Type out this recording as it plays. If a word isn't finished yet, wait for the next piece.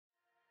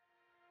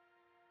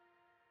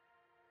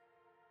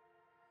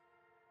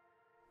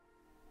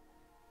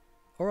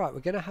Alright,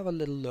 we're going to have a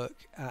little look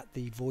at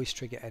the voice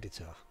trigger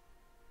editor.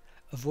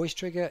 A voice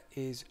trigger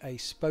is a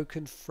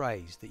spoken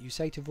phrase that you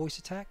say to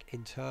VoiceAttack.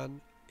 In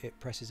turn, it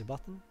presses a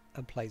button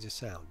and plays a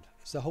sound.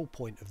 It's the whole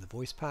point of the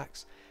voice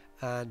packs,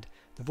 and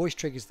the voice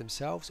triggers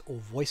themselves, or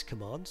voice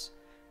commands,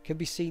 can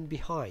be seen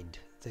behind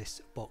this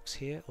box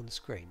here on the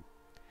screen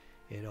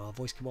in our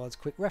voice commands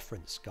quick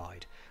reference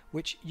guide,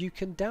 which you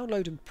can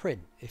download and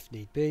print if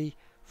need be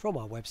from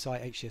our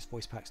website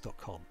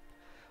hcsvoicepacks.com.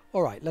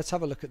 Alright, let's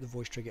have a look at the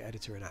voice trigger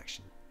editor in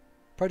action.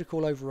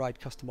 Protocol override,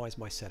 customize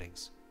my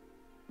settings.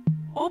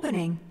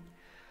 Opening.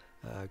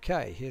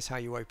 Okay, here's how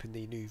you open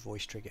the new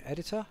voice trigger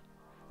editor,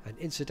 and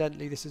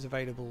incidentally this is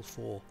available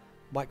for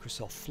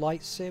Microsoft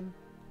Flightsim,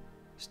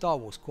 Star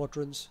Wars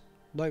Squadrons,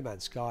 No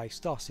Man's Sky,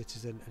 Star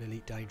Citizen and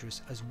Elite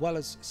Dangerous, as well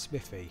as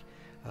Smithy,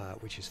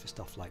 which is for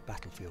stuff like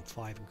Battlefield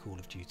 5 and Call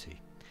of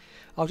Duty.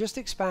 I'll just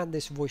expand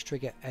this voice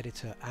trigger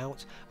editor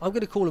out. I'm going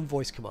to call them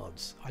voice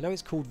commands. I know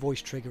it's called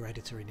voice trigger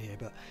editor in here,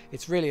 but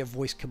it's really a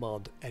voice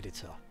command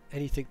editor.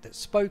 Anything that's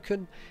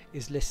spoken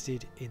is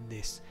listed in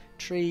this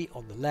tree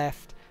on the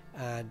left,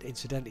 and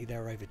incidentally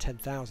there are over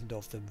 10,000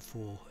 of them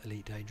for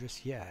Elite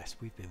Dangerous. Yes,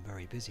 we've been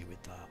very busy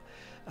with that.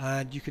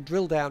 And you can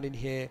drill down in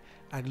here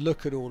and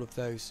look at all of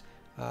those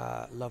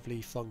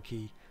lovely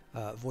funky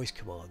voice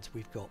commands.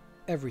 We've got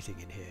everything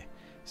in here.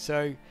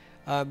 So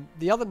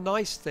the other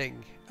nice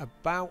thing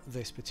about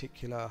this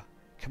particular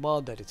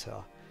command editor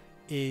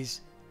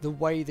is the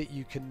way that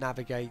you can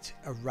navigate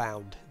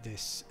around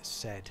this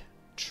said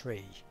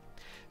tree.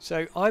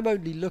 So I'm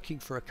only looking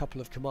for a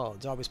couple of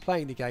commands. I was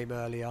playing the game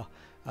earlier.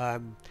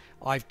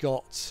 I've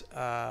got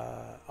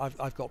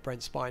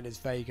Brent Spiner's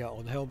Vega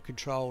on helm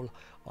control.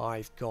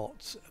 I've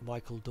got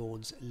Michael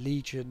Dawn's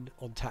Legion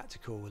on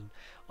tactical, and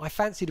I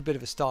fancied a bit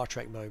of a Star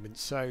Trek moment.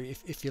 So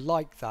if you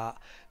like that,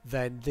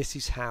 then this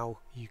is how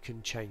you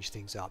can change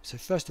things up. So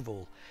first of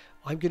all,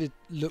 I'm going to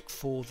look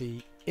for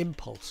the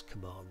impulse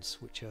commands,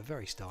 which are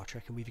very Star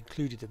Trek, and we've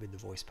included them in the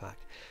voice pack.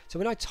 So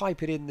when I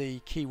type it in the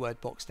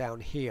keyword box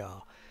down here,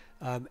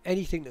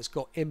 anything that's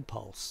got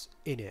impulse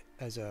in it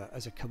as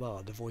a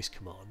command, a voice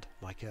command,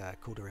 like a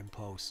quarter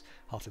impulse,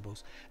 half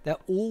impulse, they'll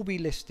all be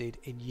listed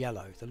in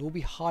yellow. They'll all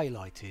be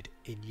highlighted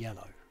in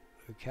yellow.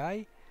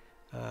 Okay.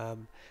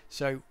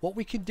 So what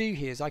we can do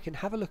here is I can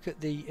have a look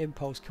at the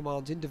impulse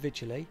commands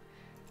individually,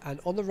 and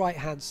on the right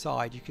hand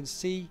side you can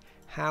see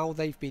how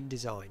they've been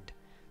designed.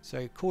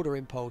 So quarter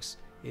impulse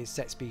is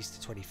set speeds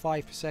to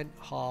 25%,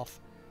 half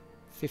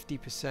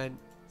 50%,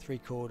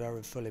 three-quarter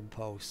and full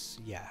impulse,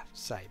 yeah,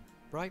 same.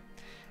 Right,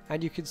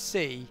 and you can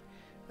see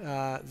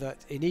that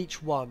in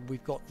each one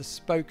we've got the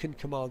spoken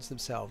commands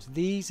themselves.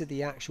 These are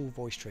the actual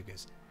voice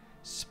triggers,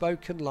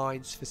 spoken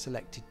lines for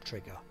selected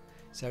trigger.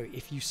 So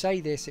if you say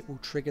this, it will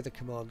trigger the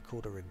command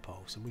quarter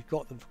impulse, and we've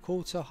got them for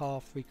quarter,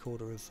 half,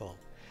 three-quarter and full.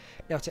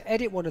 Now to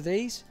edit one of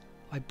these,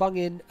 I bung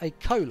in a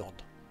colon,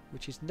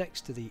 which is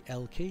next to the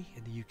L key.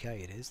 In the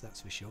UK it is,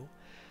 that's for sure,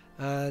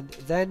 and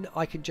then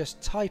I can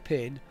just type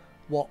in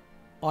what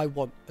I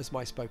want as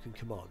my spoken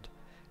command.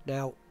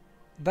 Now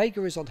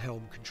Vega is on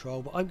helm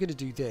control, but I'm going to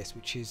do this,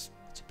 which is,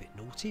 it's a bit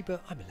naughty,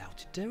 but I'm allowed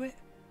to do it.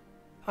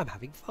 I'm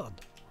having fun.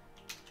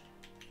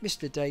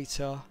 Mr.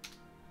 Data,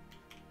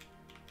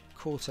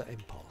 quarter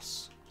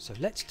impulse. So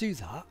let's do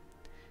that,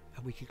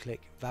 and we can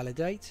click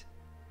validate,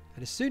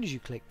 and as soon as you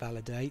click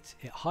validate,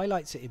 it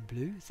highlights it in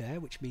blue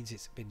there, which means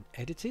it's been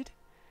edited,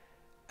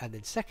 and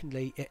then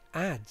secondly it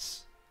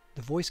adds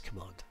the voice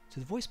command to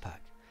the voice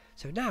pack.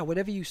 So now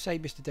whenever you say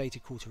Mr. Data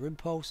quarter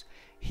impulse,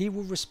 he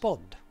will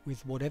respond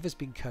with whatever's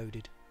been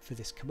coded for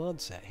this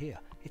command set here.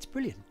 It's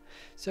brilliant.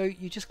 So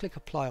you just click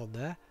apply on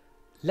there.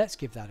 Let's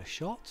give that a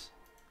shot.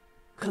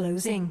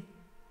 Closing.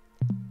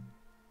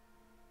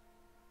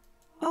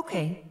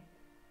 Okay.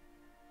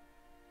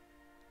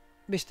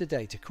 Mr.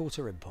 Data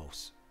quarter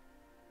impulse.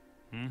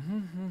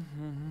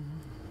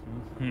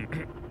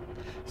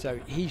 So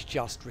he's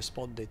just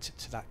responded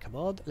to that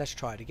command. Let's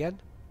try it again.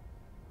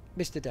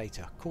 Mr.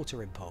 Data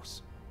quarter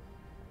impulse.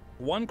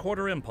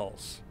 1/4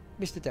 impulse.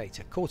 Mr.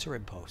 Data quarter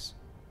impulse.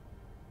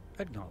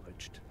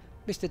 Acknowledged.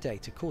 Mr.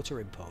 Data quarter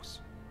impulse.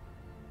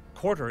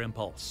 Quarter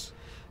impulse.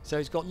 So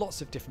he's got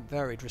lots of different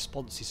varied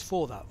responses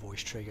for that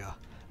voice trigger,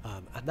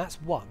 and that's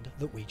one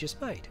that we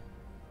just made.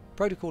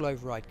 Protocol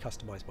override,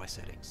 customize my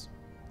settings.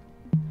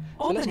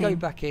 So let's go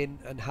back in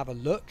and have a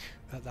look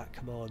at that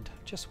command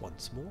just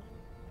once more.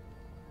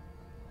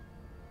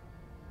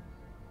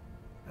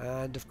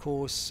 And of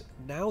course,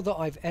 now that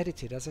I've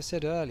edited, as I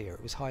said earlier,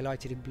 it was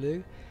highlighted in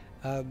blue.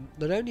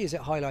 Not only is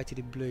it highlighted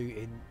in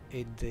blue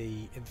in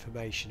the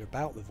information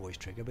about the voice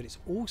trigger, but it's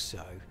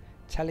also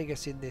telling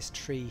us in this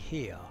tree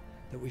here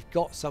that we've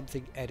got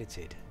something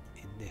edited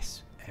in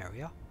this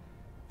area.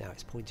 Now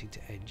it's pointing to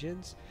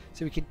engines,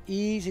 so we can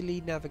easily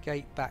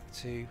navigate back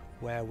to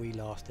where we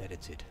last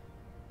edited.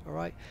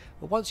 Alright,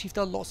 well, once you've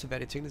done lots of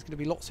editing, there's going to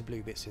be lots of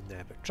blue bits in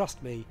there, but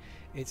trust me,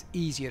 it's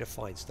easier to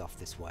find stuff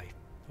this way.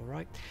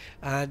 Alright,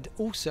 and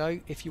also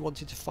if you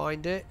wanted to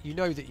find it, you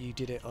know that you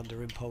did it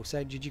under Impulse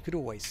Engine, you could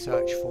always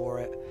search for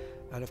it,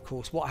 and of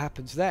course what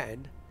happens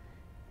then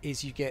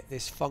is you get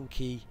this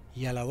funky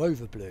yellow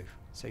over blue,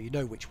 so you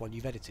know which one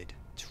you've edited.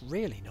 It's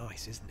really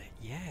nice, isn't it?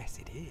 Yes,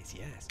 it is,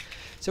 yes.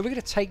 So we're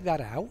going to take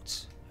that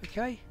out,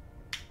 okay?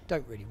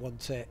 Don't really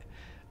want it.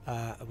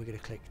 And we're going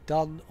to click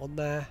done on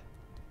there.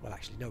 Well,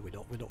 actually, no,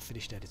 we're not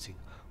finished editing.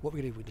 What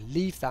we're going to do, we're going to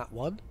leave that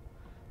one.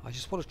 I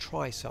just want to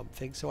try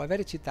something. So I've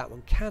edited that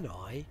one. Can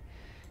I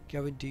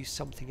go and do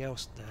something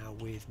else now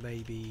with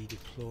maybe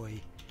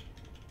deploy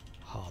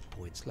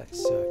hardpoints?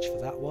 Let's search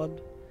for that one.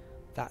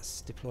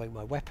 That's deploying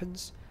my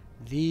weapons.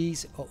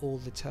 These are all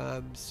the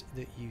terms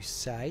that you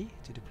say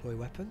to deploy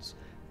weapons.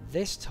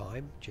 This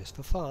time, just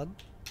for fun,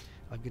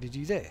 I'm going to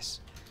do this.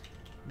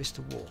 Mr.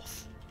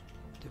 Worf,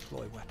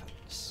 deploy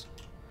weapons.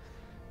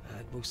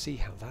 And we'll see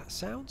how that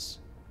sounds.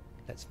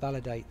 Let's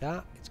validate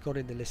that. It's got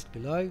in the list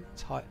below.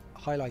 It's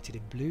highlighted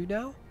in blue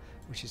now,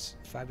 which is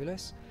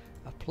fabulous.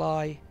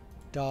 Apply,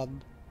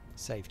 done,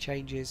 save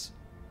changes.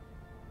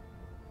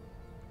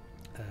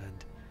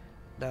 And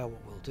now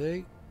what we'll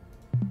do,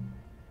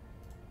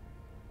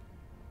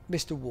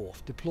 Mr.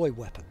 Worf, deploy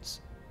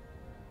weapons.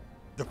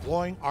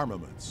 Deploying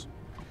armaments.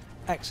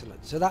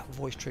 Excellent. So that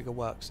voice trigger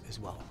works as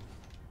well.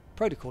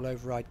 Protocol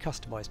override,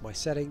 customize my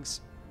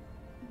settings.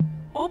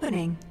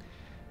 Opening.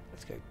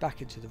 Let's go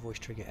back into the voice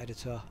trigger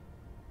editor.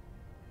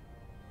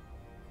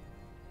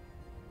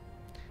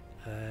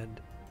 And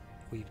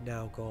we've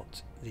now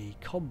got the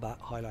combat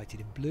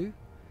highlighted in blue,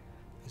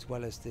 as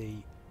well as the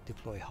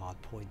deploy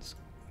hardpoints,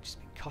 which has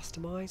been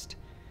customized.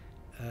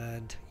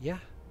 And yeah,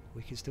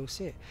 we can still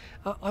see it.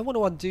 I want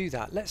to undo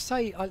that. Let's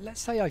say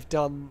I've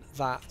done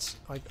that.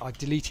 I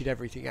deleted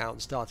everything out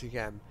and started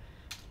again,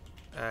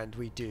 and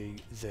we do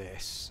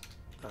this.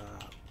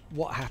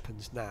 What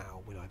happens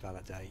now when I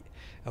validate?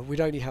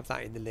 We'd only have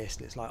that in the list,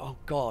 and it's like, oh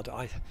God,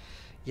 I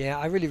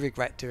really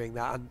regret doing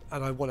that,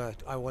 and I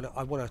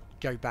wanna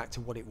go back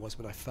to what it was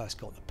when I first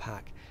got the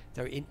pack.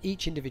 So in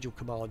each individual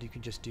command, you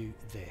can just do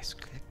this.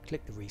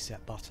 Click the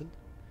reset button.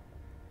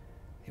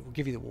 It will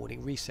give you the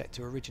warning, reset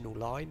to original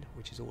line,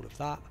 which is all of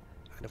that,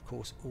 and of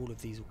course all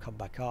of these will come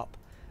back up,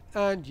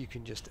 and you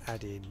can just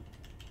add in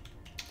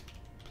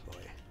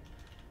deploy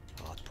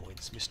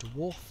hardpoints, Mr.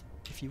 Worf,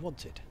 if you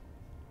wanted.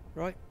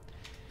 Right?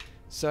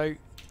 So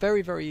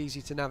very, very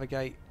easy to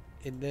navigate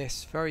in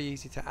this, very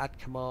easy to add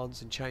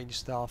commands and change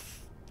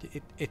stuff.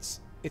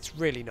 It's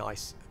really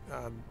nice.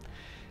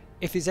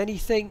 If there's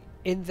anything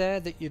in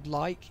there that you'd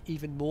like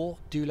even more,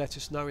 do let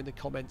us know in the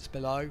comments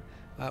below.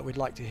 We'd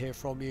like to hear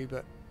from you,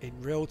 but in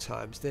real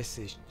terms this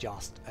is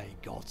just a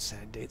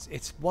godsend.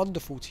 It's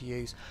wonderful to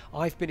use.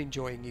 I've been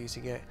enjoying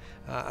using it,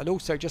 and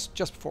also just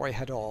before I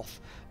head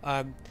off,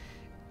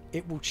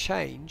 it will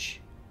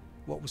change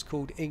what was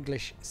called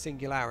English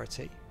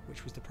Singularity,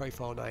 which was the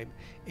profile name,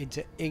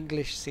 into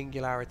English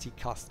Singularity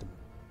Custom.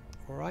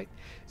 Alright,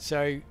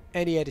 so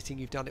any editing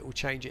you've done, it will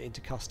change it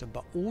into custom,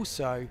 but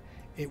also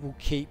it will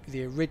keep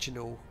the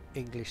original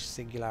English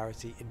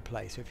Singularity in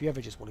place. So if you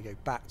ever just want to go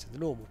back to the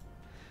normal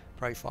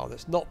profile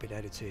that's not been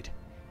edited,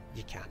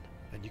 you can,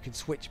 and you can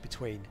switch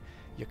between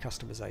your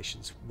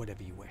customizations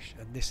whenever you wish.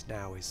 And this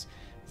now is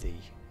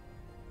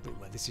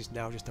this is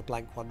now just a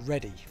blank one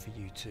ready for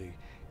you to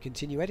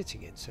continue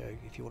editing in. So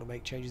if you want to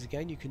make changes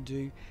again, you can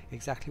do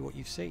exactly what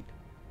you've seen.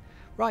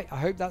 Right, I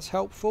hope that's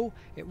helpful.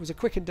 It was a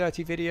quick and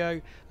dirty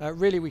video.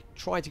 Really, we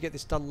tried to get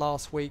this done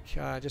last week,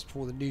 just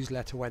before the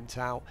newsletter went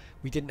out.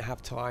 We didn't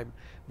have time.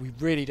 We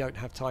really don't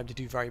have time to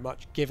do very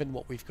much, given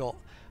what we've got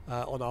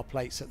on our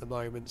plates at the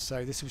moment.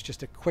 So this was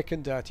just a quick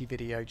and dirty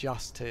video,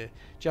 just to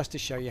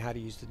show you how to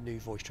use the new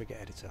voice trigger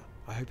editor.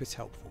 I hope it's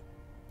helpful.